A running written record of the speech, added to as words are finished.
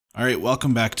Alright,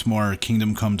 welcome back to more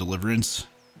Kingdom Come Deliverance.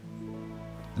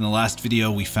 In the last video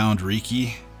we found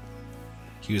Reeky.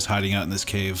 He was hiding out in this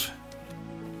cave.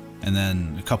 And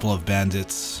then a couple of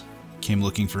bandits came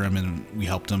looking for him and we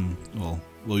helped him.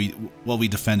 We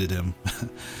defended him.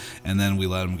 And then we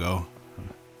let him go.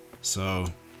 So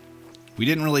we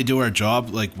didn't really do our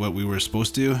job like what we were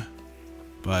supposed to.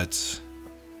 But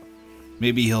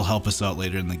maybe he'll help us out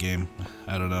later in the game.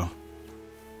 I don't know.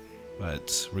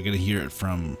 But we're gonna hear it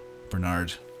from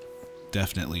Bernard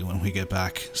definitely when we get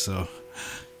back. So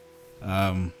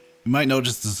you might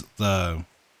notice the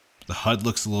HUD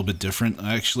looks a little bit different.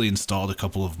 I actually installed a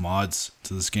couple of mods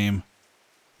to this game.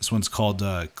 This one's called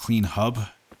Clean Hub.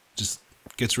 Just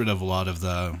gets rid of a lot of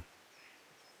the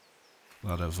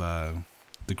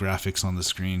graphics on the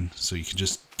screen, so you can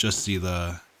just see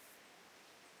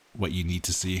what you need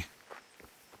to see.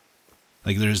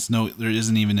 Like there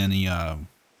isn't even any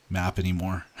map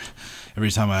anymore.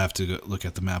 Every time I have to look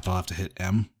at the map, I'll have to hit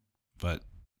M. But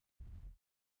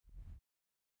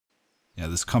yeah,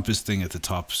 this compass thing at the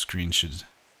top screen should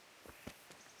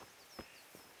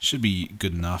be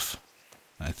good enough,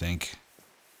 I think.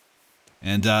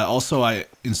 And also I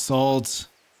installed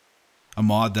a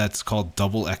mod that's called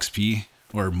double XP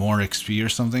or more XP or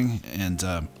something,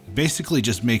 and basically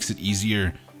just makes it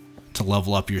easier to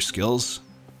level up your skills.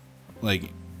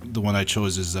 Like the one I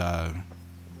chose is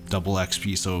double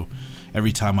XP, so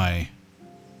every time I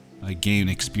gain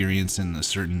experience in a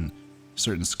certain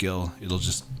skill,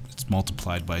 it's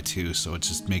multiplied by 2, so it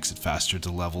just makes it faster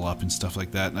to level up and stuff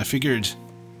like that. And I figured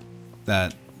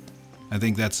that I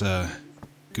think that's a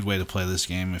good way to play this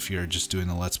game if you're just doing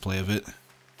a let's play of it.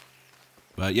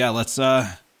 But yeah, let's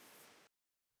get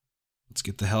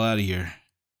the hell out of here.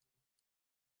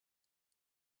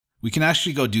 We can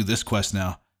actually go do this quest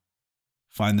now.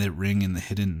 Find the ring in the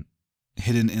hidden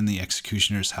in the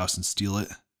executioner's house and steal it.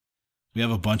 We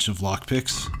have a bunch of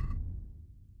lockpicks.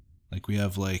 Like we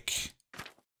have like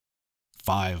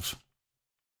 5.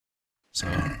 So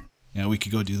yeah, we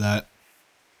could go do that.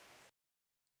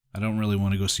 I don't really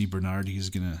want to go see Bernard. He's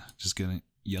just gonna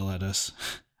yell at us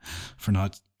for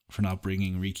not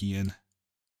bringing Reeky in.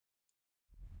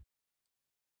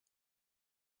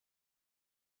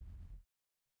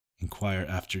 Inquire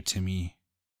after Timmy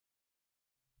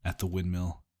at the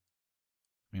windmill.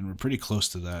 I mean, we're pretty close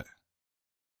to that.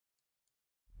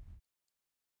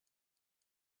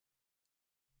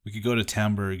 We could go to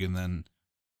Tamburg and then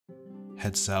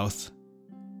head south.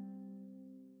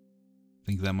 I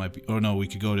think that might be... Oh no, we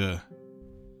could go to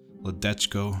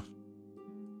Ledechko.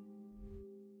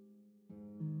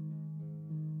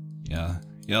 Yeah,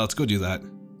 let's go do that.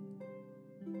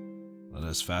 Let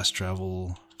us fast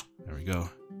travel. There we go.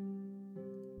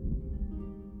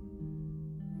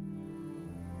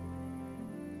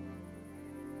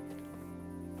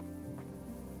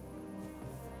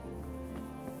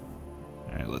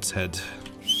 Alright, let's head.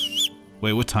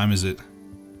 Wait, what time is it? I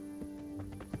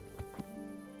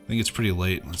think it's pretty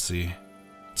late. Let's see.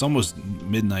 It's almost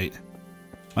midnight.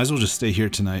 Might as well just stay here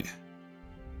tonight.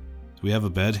 Do we have a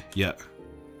bed? Yeah.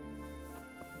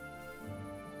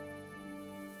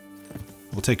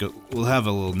 We'll have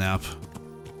a little nap.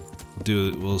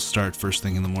 We'll start first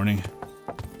thing in the morning.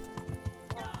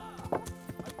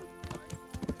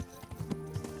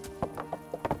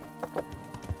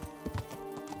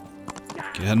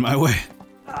 Get out of my way.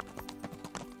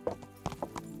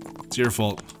 It's your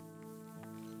fault.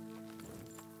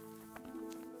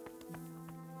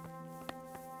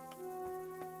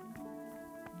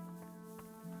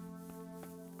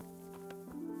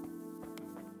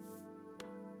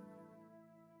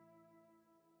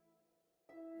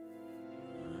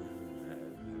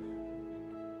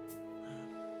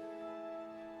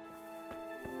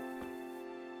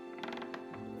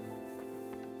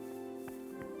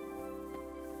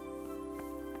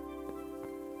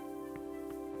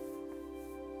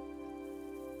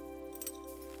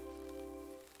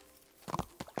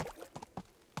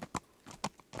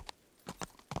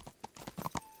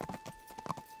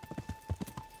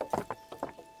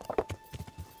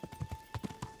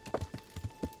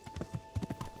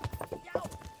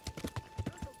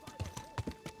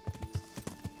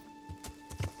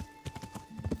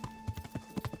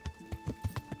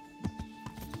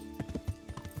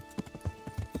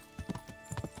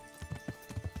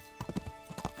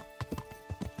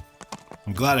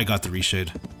 I'm glad I got the reshade.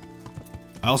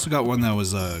 I also got one that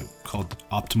was called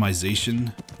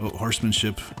Optimization. Oh,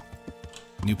 Horsemanship.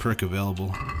 New perk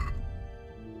available.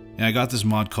 Yeah, I got this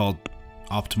mod called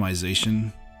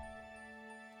Optimization.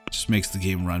 Just makes the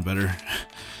game run better.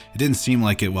 It didn't seem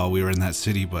like it while we were in that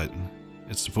city, but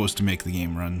it's supposed to make the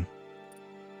game run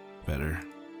better.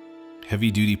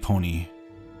 Heavy-duty pony.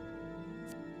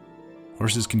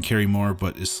 Horses can carry more,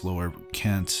 but is slower.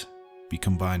 Can't be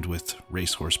combined with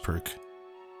racehorse perk.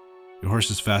 Your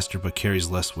horse is faster, but carries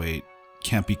less weight.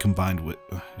 Can't be combined with...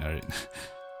 Alright.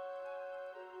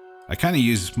 I kind of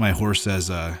use my horse as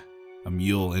a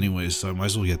mule anyways, so I might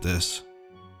as well get this.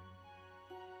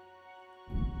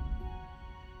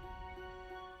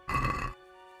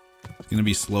 It's gonna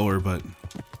be slower, but...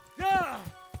 I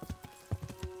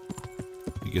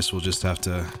guess we'll just have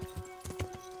to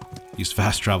use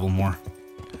fast travel more.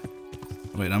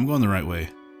 Wait, I'm going the right way.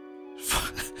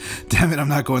 Damn it, I'm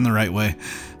not going the right way.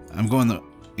 I'm going the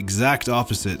exact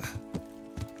opposite.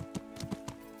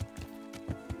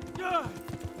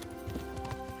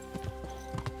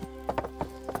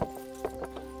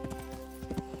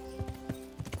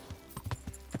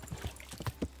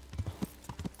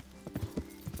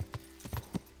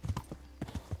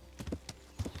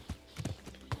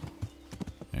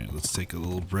 Alright, let's take a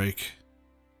little break.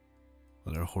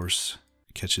 Let our horse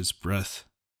catch its breath.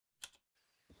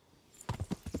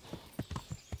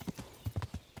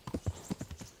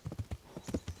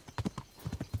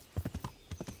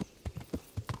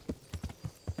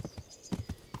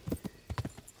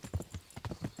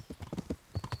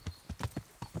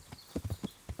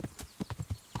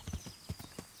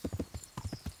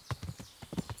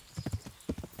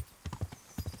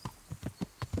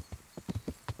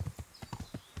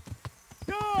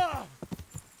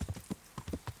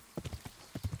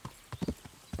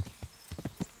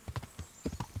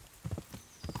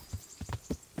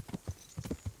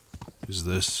 Who's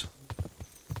this?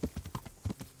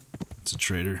 It's a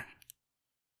traitor.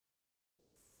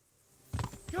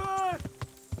 Get out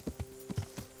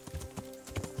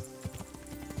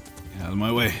of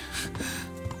my way.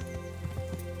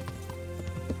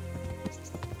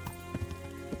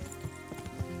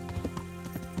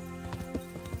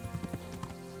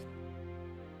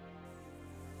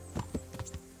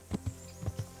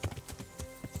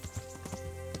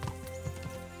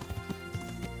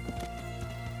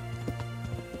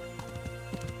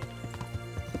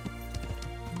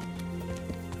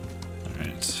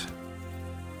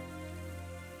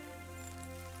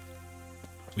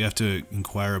 We have to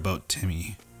inquire about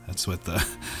Timmy. That's what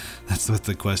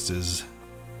the quest is.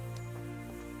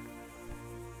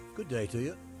 Good day to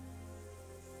you.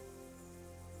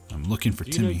 I'm looking for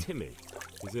Do Timmy. You know Timmy?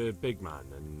 He's a big man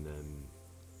and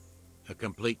A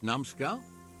complete numbskull?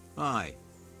 Aye.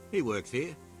 He works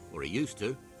here, or he used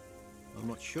to. I'm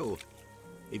not sure.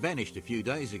 He vanished a few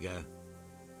days ago.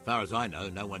 Far as I know,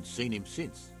 no one's seen him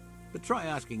since. But try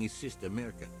asking his sister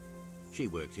Mirka. She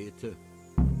works here too.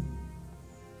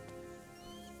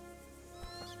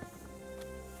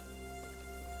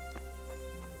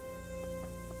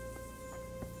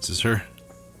 This is her?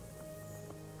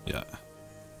 Yeah.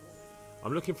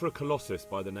 I'm looking for a Colossus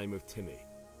by the name of Timmy.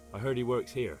 I heard he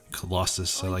works here.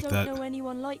 Colossus, I like that. I don't know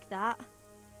anyone like that.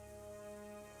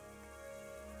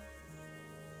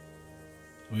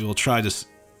 We will try this.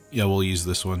 Yeah, we'll use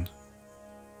this one.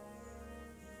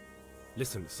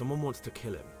 Listen, someone wants to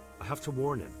kill him. I have to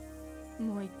warn him.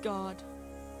 My God.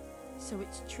 So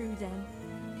it's true then.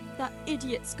 That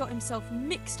idiot's got himself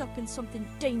mixed up in something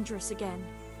dangerous again.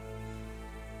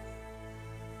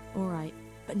 Alright,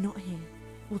 but not here.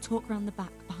 We'll talk round the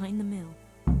back, behind the mill.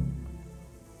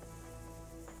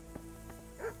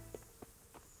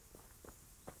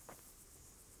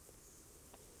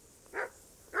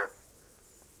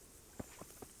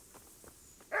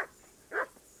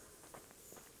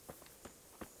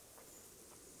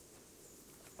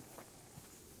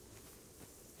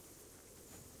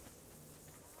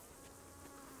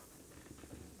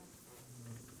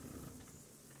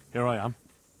 Here I am.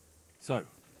 So,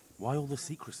 why all the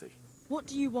secrecy? What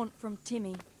do you want from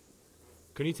Timmy?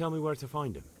 Can you tell me where to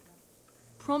find him?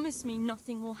 Promise me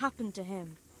nothing will happen to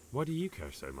him. Why do you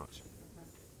care so much?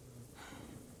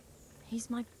 He's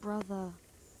my brother.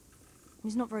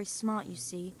 He's not very smart, you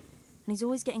see, and he's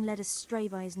always getting led astray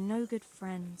by his no-good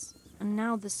friends. And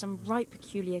now there's some right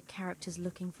peculiar characters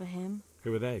looking for him.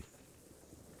 Who are they?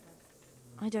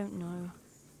 I don't know,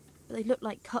 but they look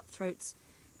like cutthroats,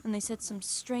 and they said some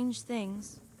strange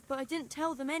things, but I didn't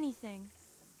tell them anything.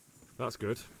 That's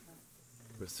good.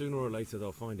 But sooner or later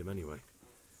they'll find him anyway.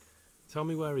 Tell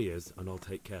me where he is and I'll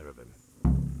take care of him.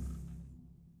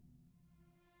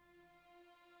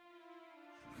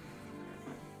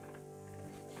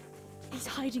 He's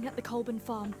hiding at the Colburn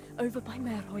farm, over by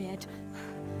Merhoyed.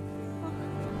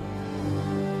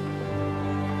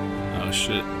 Oh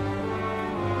shit.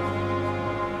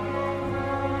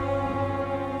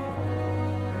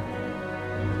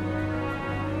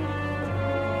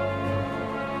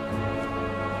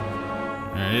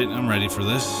 Alright, I'm ready for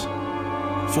this.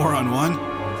 4-on-1.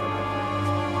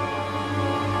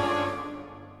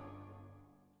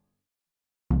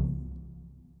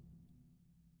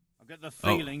 I get the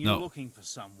feeling you're no. looking for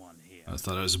someone here. I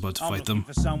thought I was about to I'm fight them.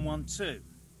 looking for someone too.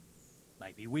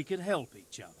 Maybe we could help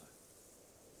each other.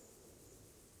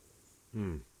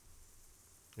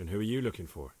 And who are you looking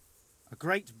for? A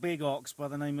great big ox by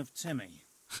the name of Timmy.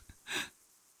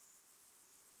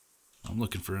 I'm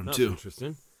looking for him That's too.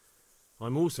 interesting.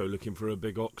 I'm also looking for a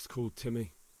big ox called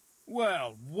Timmy.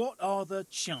 Well, what are the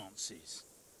chances?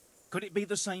 Could it be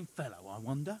the same fellow, I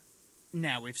wonder?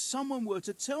 Now, if someone were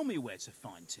to tell me where to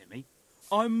find Timmy,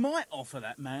 I might offer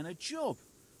that man a job.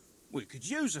 We could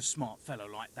use a smart fellow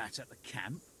like that at the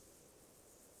camp.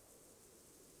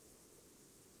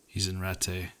 He's in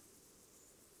Rattay.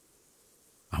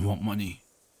 I want money.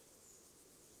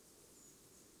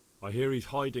 I hear he's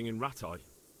hiding in Rattay.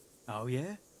 Oh,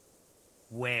 yeah?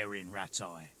 Where in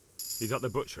Rattay? He's at the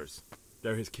butcher's.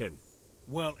 They're his kin.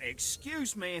 Well,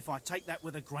 excuse me if I take that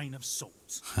with a grain of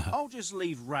salt. I'll just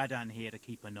leave Radan here to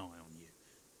keep an eye on you.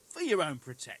 For your own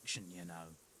protection, you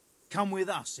know. Come with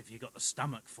us if you got the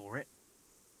stomach for it.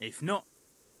 If not,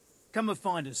 come and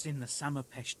find us in the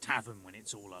Samapesh Tavern when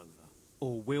it's all over.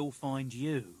 Or we'll find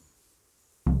you.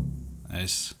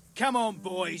 Nice. Come on,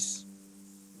 boys!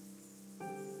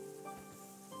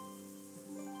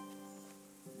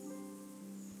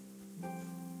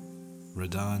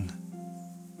 Radan.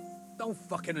 Don't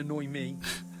fucking annoy me.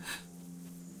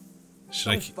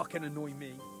 Should fucking annoy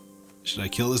me. I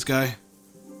kill this guy?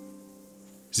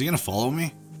 Is he gonna follow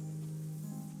me?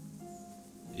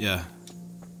 Yeah.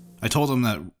 I told him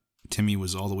that Timmy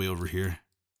was all the way over here.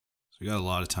 So we got a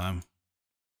lot of time.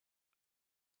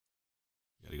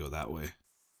 Gotta go that way.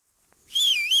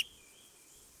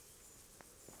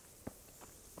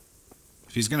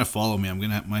 If he's gonna follow me,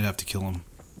 might have to kill him.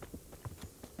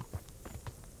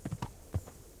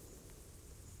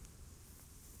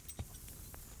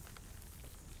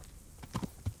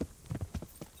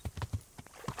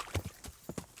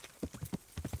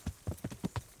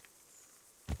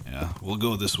 Yeah, we'll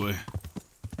go this way.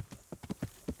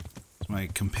 It's my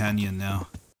companion now.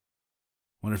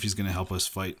 Wonder if he's gonna help us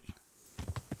fight.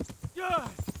 Yeah!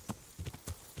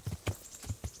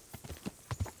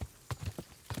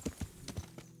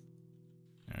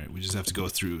 Alright, we just have to go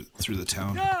through the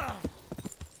town. Yeah!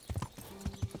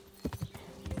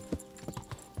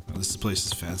 Oh, this place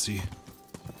is fancy.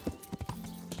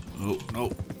 Oh,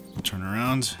 no. Turn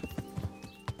around.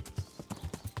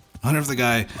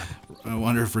 I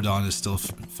wonder if Radan is still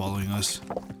following us.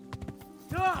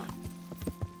 Yeah!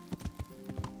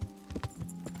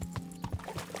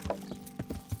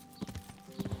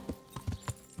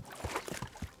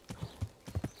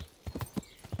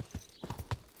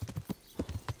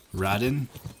 Radin?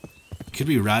 It could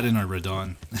be Radin or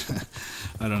Radan.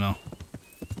 I don't know.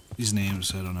 These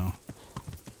names, I don't know.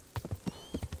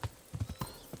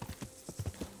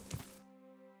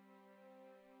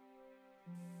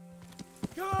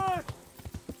 God!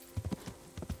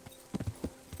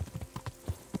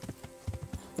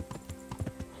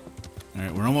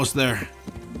 Alright, we're almost there.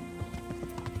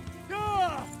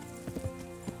 God!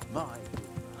 My.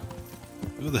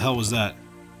 Who the hell was that?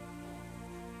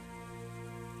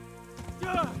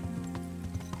 Yeah!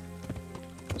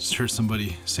 Just heard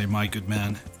somebody say, "My good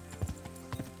man."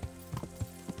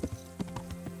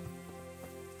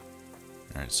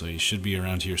 Alright, so he should be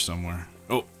around here somewhere.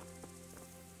 Oh!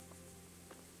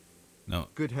 No.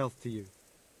 Good health to you.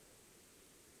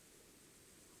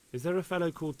 Is there a fellow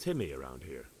called Timmy around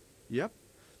here? Yep.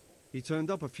 He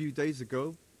turned up a few days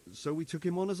ago, so we took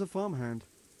him on as a farmhand.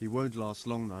 He won't last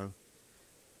long, though.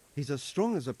 He's as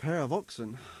strong as a pair of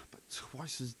oxen, but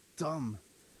twice as dumb.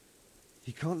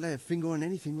 He can't lay a finger on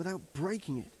anything without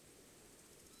breaking it.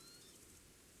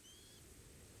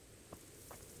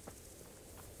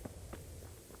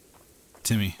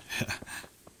 Timmy.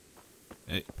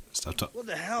 Hey, stop. What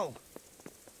the hell?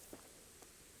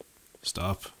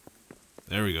 Stop.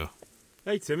 There we go.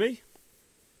 Hey, Timmy.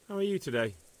 How are you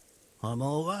today? I'm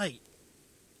all right.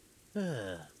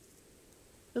 Have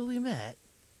we met?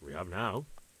 We have now.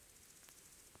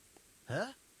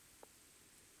 Huh?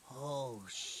 Oh,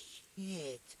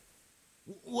 shit.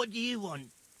 What do you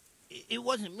want? It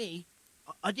wasn't me.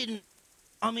 I didn't...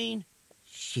 I mean...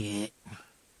 Shit.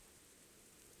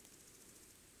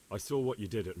 I saw what you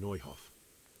did at Neuhof.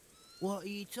 What are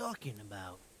you talking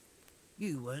about?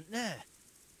 You weren't there.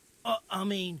 I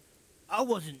mean, I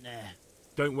wasn't there.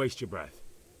 Don't waste your breath.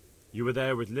 You were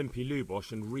there with Limpy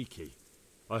Lubosh and Reeky.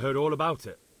 I heard all about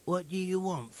it. What do you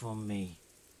want from me?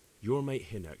 Your mate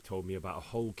Hinek told me about a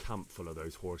whole camp full of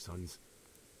those whoresuns.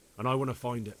 and I want to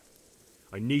find it.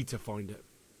 I need to find it.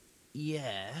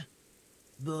 Yeah,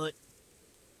 but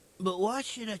why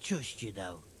should I trust you,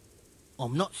 though?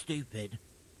 I'm not stupid.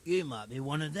 You might be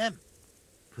one of them.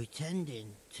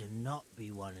 Pretending to not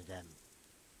be one of them.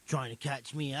 Trying to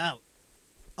catch me out.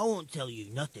 I won't tell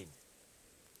you nothing.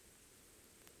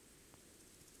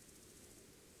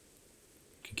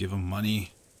 Could give him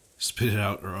money, spit it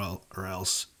out, or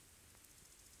else.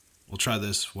 We'll try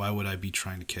this. Why would I be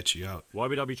trying to catch you out? Why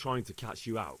would I be trying to catch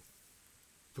you out?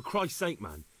 For Christ's sake,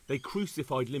 man, they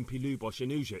crucified Limpy Lubosh in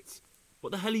Ujits.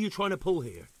 What the hell are you trying to pull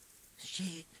here?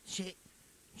 Shit.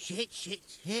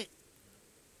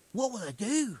 What will I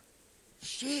do?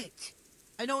 Shit.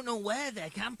 I don't know where their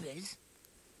camp is.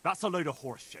 That's a load of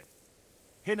horse shit.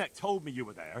 Hinnek told me you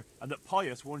were there, and that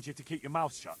Pius wanted you to keep your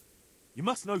mouth shut. You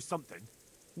must know something.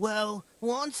 Well,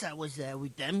 once I was there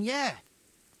with them, yeah.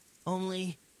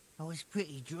 Only, I was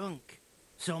pretty drunk,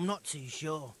 so I'm not too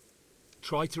sure.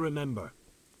 Try to remember.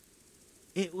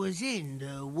 It was in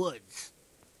the woods.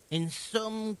 In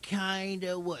some kind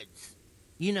of woods.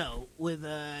 You know, with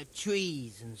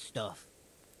trees and stuff.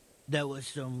 There were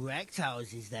some wrecked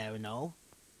houses there and all.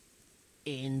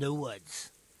 In the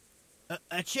woods.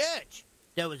 A church!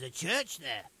 There was a church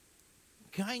there.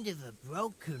 Kind of a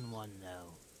broken one,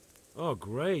 though. Oh,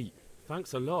 great.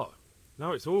 Thanks a lot.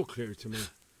 Now it's all clear to me.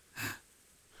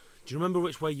 Do you remember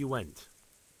which way you went?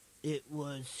 It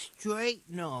was straight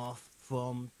north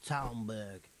from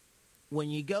Talmberg. When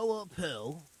you go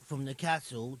uphill from the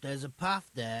castle, there's a path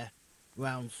there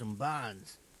round some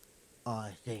barns,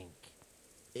 I think.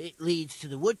 It leads to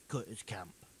the woodcutters'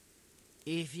 camp.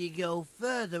 If you go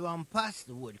further on past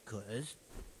the woodcutters,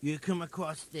 you come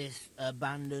across this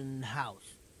abandoned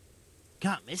house.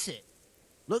 Can't miss it.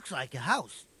 Looks like a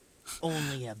house,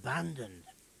 only abandoned.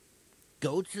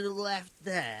 Go to the left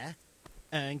there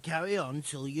and carry on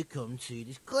till you come to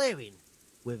this clearing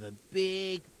with a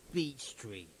big beech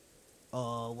tree.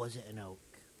 Or was it an oak?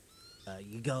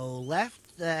 You go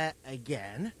left there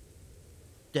again.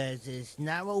 There's this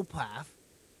narrow path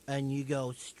and you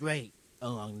go straight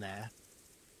along there.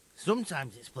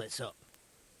 Sometimes it splits up.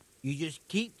 You just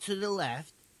keep to the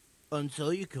left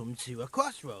until you come to a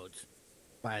crossroads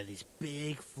by this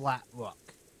big flat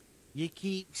rock. You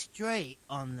keep straight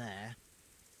on there.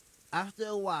 After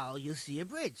a while, you'll see a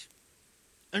bridge.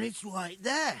 And it's right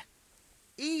there.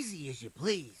 Easy as you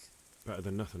please. Better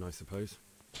than nothing, I suppose.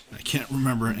 I can't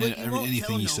remember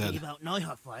anything you you said. About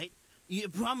Neuhoff, right? You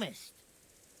promised.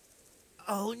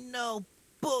 Oh no,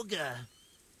 bugger.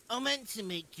 I meant to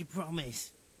make you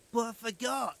promise, but I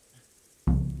forgot.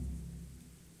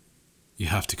 You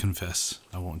have to confess.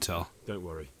 I won't tell. Don't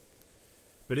worry.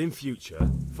 But in future,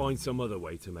 find some other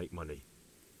way to make money.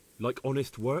 Like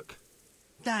honest work?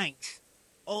 Thanks.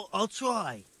 I'll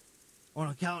try. On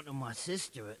account of my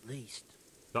sister, at least.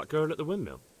 That girl at the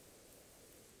windmill?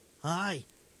 Hi,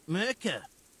 Merker.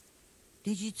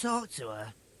 Did you talk to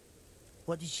her?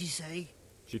 What did she say?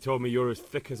 She told me you're as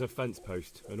thick as a fence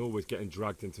post and always getting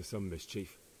dragged into some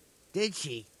mischief. Did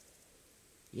she?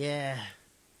 Yeah.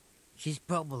 She's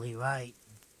probably right.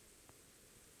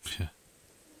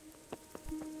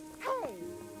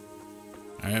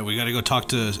 Alright, we gotta go talk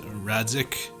to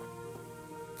Radzik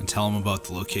and tell him about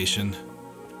the location.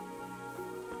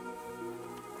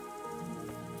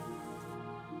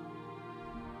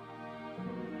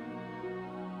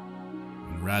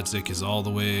 And Radzik is all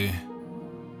the way...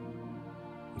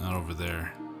 not over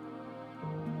there.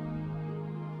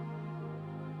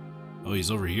 Oh, he's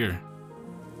over here.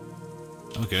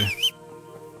 Okay.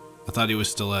 I thought he was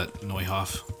still at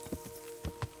Neuhoff.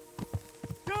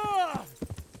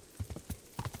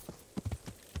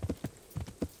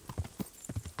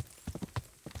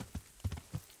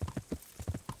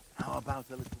 How about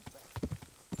a little bet?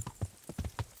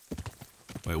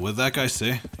 Wait, what did that guy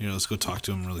say? Here, let's go talk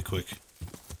to him really quick.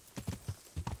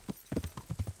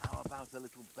 How about a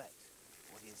little bet?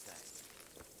 What do you say?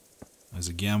 As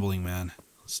a gambling man,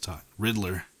 let's talk.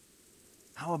 Riddler.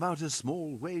 How about a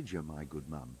small wager, my good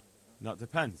man? That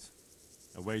depends.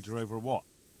 A wager over what?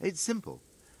 It's simple.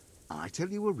 I tell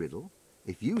you a riddle.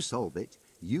 If you solve it,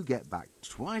 you get back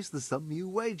twice the sum you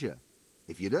wager.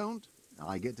 If you don't,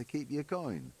 I get to keep your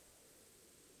coin.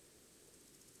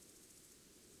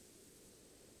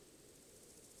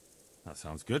 That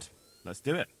sounds good. Let's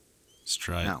do it. Let's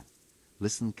try it. Now,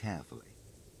 listen carefully.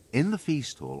 In the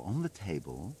feast hall on the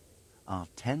table are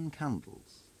 10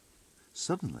 candles.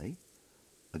 Suddenly,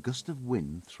 a gust of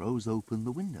wind throws open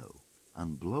the window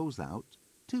and blows out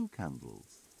 2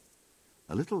 candles.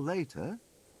 A little later,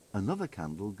 another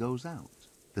candle goes out.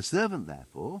 The servant,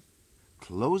 therefore,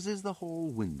 closes the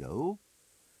hall window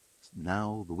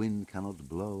Now the wind cannot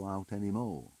blow out any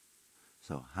more.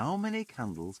 So how many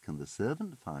candles can the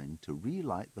servant find to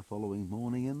relight the following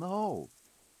morning in the hall?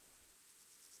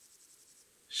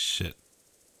 Shit.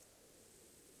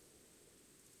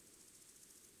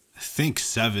 I think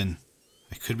 7.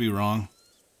 I could be wrong.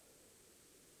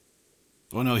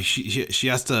 Oh no, she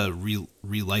has to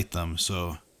relight them,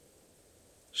 so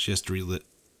she has to relit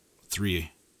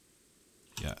 3.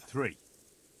 Yeah. 3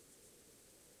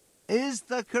 is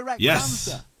the correct yes.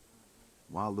 answer.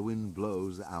 While the wind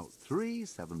blows out 3,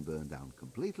 7 burn down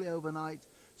completely overnight,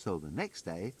 so the next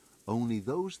day only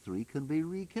those 3 can be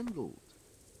rekindled.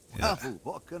 Yeah. Well,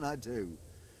 what can I do?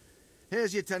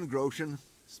 Here's your 10 groschen.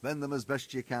 Spend them as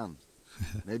best you can.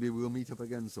 Maybe we'll meet up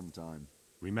again sometime.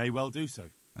 We may well do so.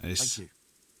 Nice. Thank you.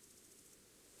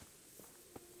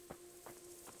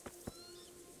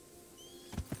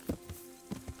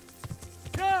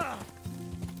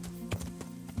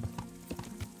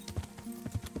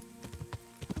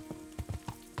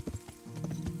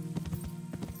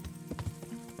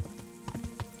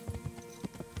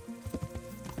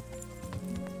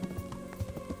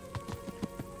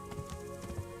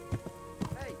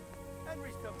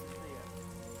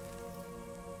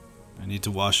 I need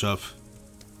to wash up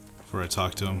before I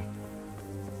talk to him.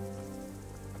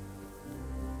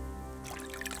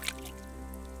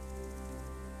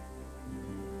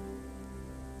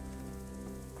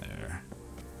 There.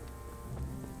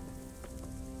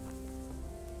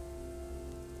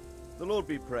 The Lord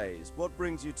be praised. What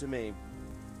brings you to me?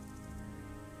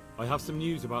 I have some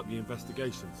news about the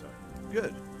investigation, sir.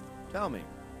 Good. Tell me.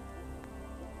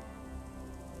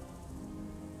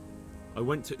 I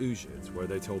went to Uzhitz, where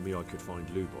they told me I could find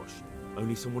Lubosh,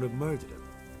 only someone had murdered him.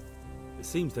 It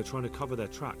seems they're trying to cover their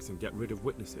tracks and get rid of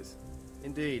witnesses.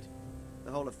 Indeed.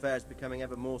 The whole affair is becoming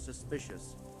ever more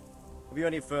suspicious. Have you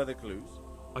any further clues?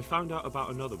 I found out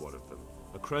about another one of them,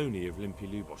 a crony of Limpy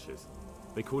Lubosh's.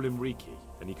 They call him Reeky,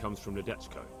 and he comes from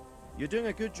Nadechko. You're doing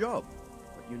a good job,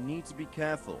 but you need to be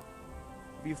careful.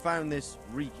 Have you found this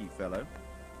Reeky fellow?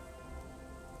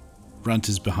 Brunt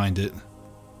is behind it.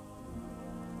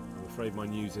 I'm afraid my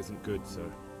news isn't good, sir.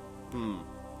 I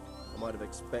might have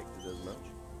expected as much.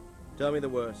 Tell me the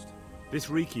worst. This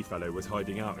Reeky fellow was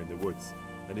hiding out in the woods,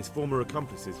 and his former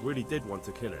accomplices really did want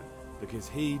to kill him, because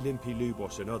he, Limpy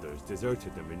Lubosh and others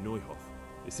deserted them in Neuhof.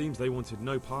 It seems they wanted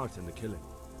no part in the killing.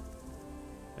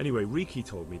 Anyway, Reeky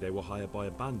told me they were hired by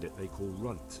a bandit they call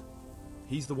Runt.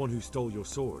 He's the one who stole your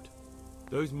sword.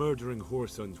 Those murdering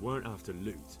whoresons weren't after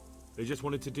loot. They just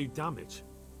wanted to do damage.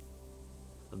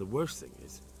 And the worst thing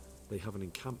is, they have an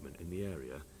encampment in the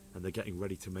area, and they're getting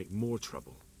ready to make more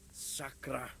trouble.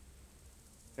 Sakra.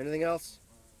 Anything else?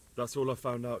 That's all I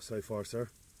found out so far, sir.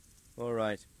 All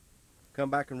right. Come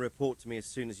back and report to me as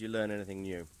soon as you learn anything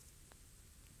new.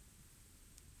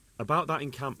 About that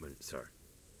encampment, sir.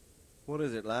 What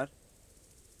is it, lad?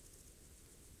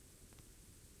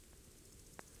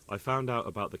 I found out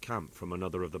about the camp from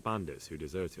another of the bandits who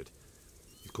deserted.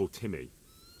 He's called Timmy.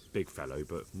 Big fellow,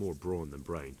 but more brawn than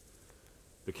brain.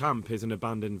 The camp is an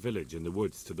abandoned village in the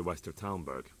woods to the west of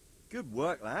Talmberg. Good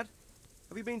work, lad.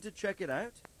 Have you been to check it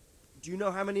out? Do you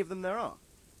know how many of them there are?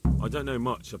 I don't know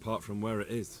much apart from where it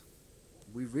is.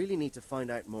 We really need to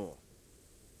find out more.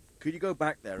 Could you go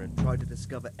back there and try to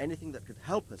discover anything that could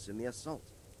help us in the assault?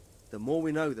 The more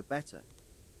we know, the better.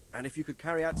 And if you could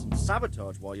carry out some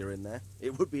sabotage while you're in there,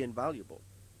 it would be invaluable.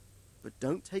 But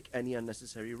don't take any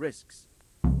unnecessary risks.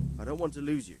 I don't want to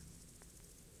lose you.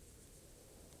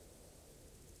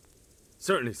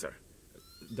 Certainly, sir.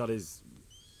 That is...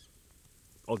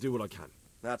 I'll do what I can.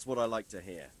 That's what I like to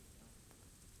hear.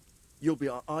 You'll be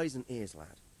our eyes and ears,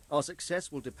 lad. Our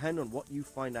success will depend on what you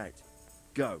find out.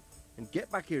 Go, and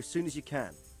get back here as soon as you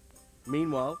can.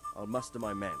 Meanwhile, I'll muster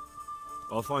my men.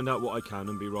 I'll find out what I can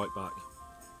and be right back.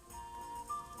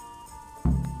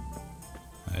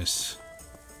 Nice.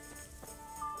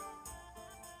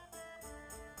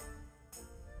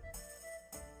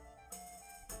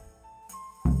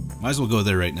 Might as well go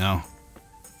there right now.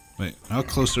 Wait, how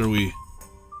close are we?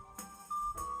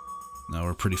 No,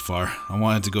 we're pretty far. I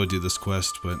wanted to go do this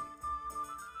quest, but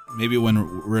maybe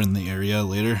when we're in the area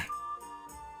later,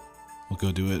 we'll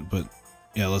go do it. But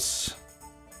yeah, let's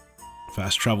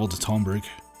fast travel to Talmberg.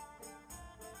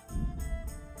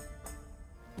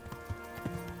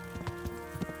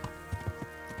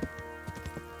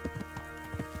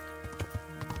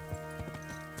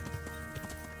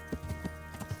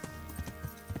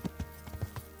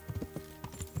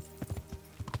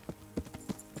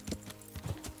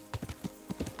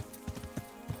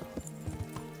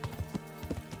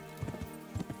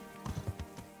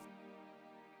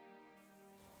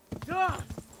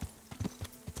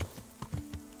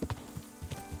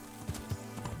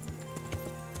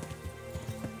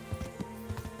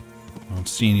 don't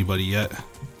see anybody yet.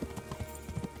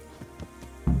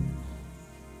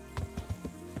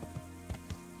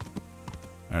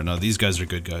 I don't know, these guys are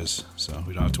good guys, so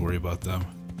we don't have to worry about them.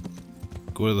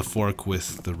 Go to the fork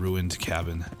with the ruined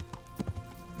cabin.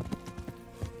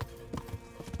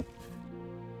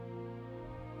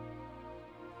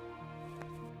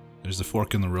 There's a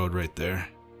fork in the road right there.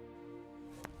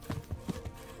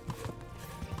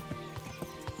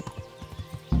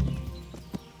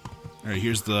 Alright,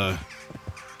 here's the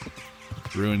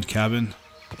ruined cabin.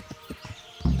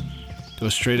 Go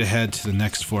straight ahead to the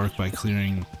next fork by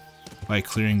clearing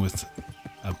with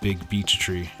a big beech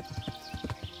tree.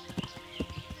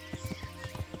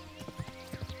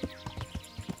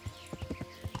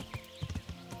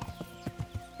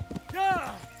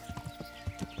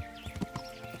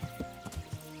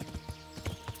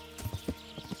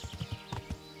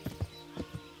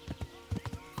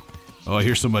 Oh, I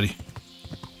hear somebody.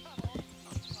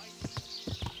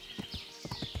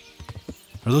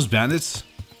 Are those bandits?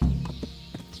 I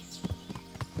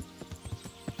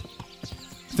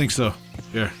think so.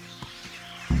 Here.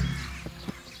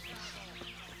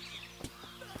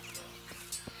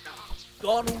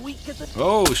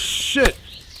 Oh shit!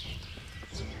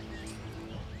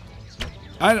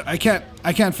 I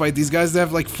can't fight these guys. They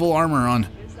have like full armor on.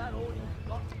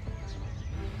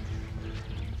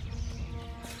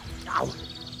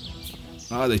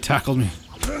 Ah, they tackled me.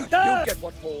 You'll get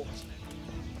what for.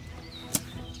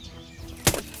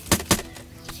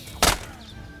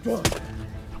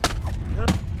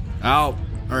 Ow.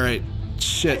 Alright.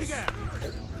 Shit.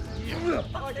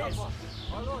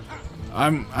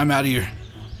 I'm out of here.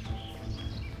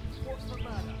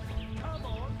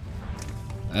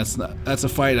 That's a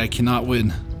fight I cannot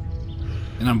win.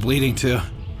 And I'm bleeding too.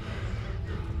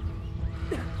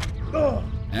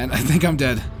 And I think I'm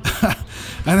dead.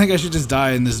 I think I should just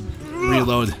die in this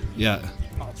reload. Yeah.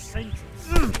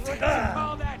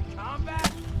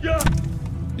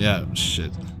 Yeah,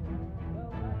 shit.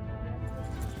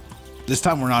 This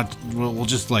time we'll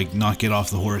just like not get off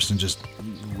the horse and just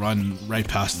run right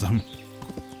past them.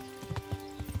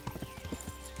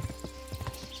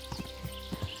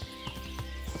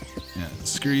 Yeah,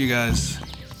 screw you guys.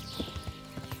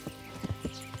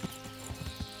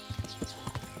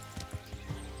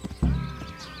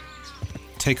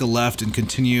 Take a left and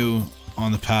continue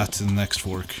on the path to the next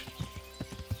fork.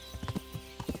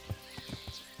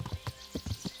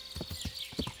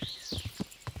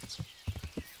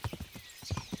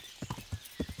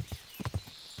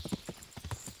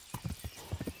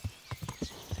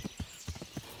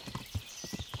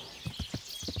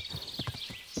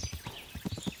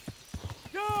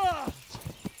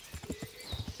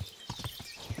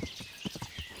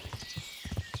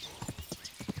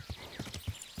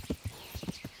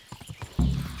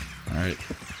 Alright.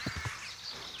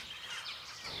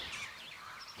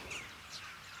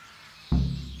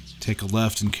 Take a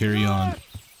left and carry on.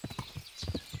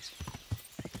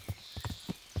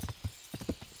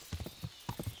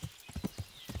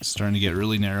 It's starting to get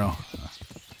really narrow.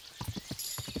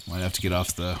 Might have to get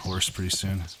off the horse pretty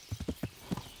soon.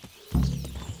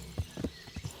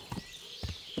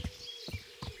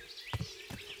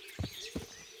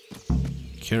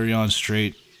 Carry on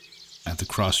straight at the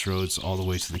crossroads all the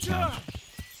way to the camp.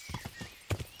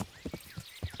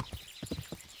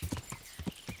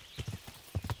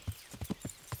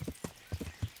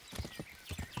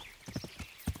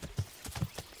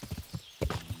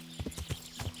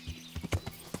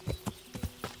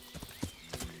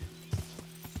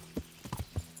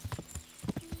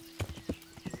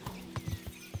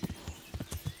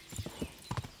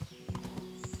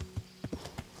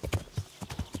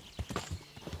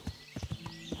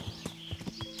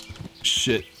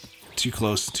 Shit. Too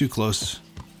close, too close.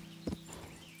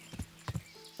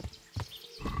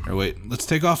 Or wait, let's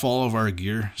take off all of our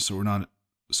gear so we're not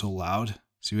so loud.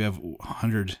 See, we have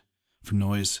 100 for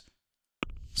noise.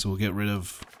 So we'll get rid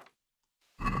of...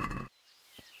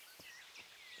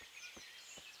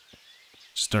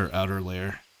 just our outer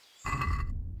layer.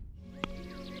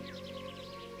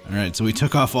 Alright, so we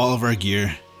took off all of our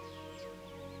gear.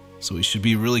 So we should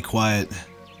be really quiet.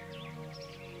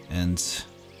 And...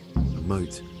 a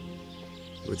moat.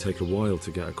 It would take a while to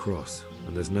get across,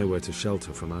 and there's nowhere to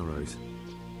shelter from arrows.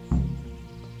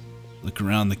 Look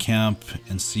around the camp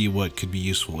and see what could be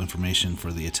useful information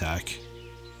for the attack.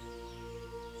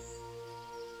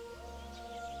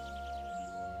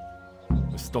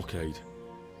 A stockade.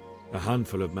 A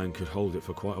handful of men could hold it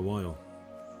for quite a while.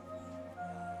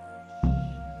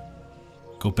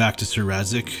 Go back to Sir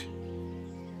Radzik.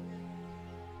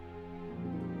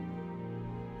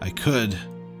 I could,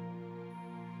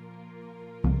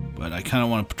 But I kind of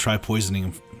want to try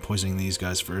poisoning these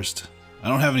guys first. I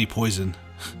don't have any poison.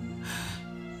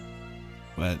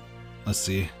 But let's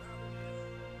see.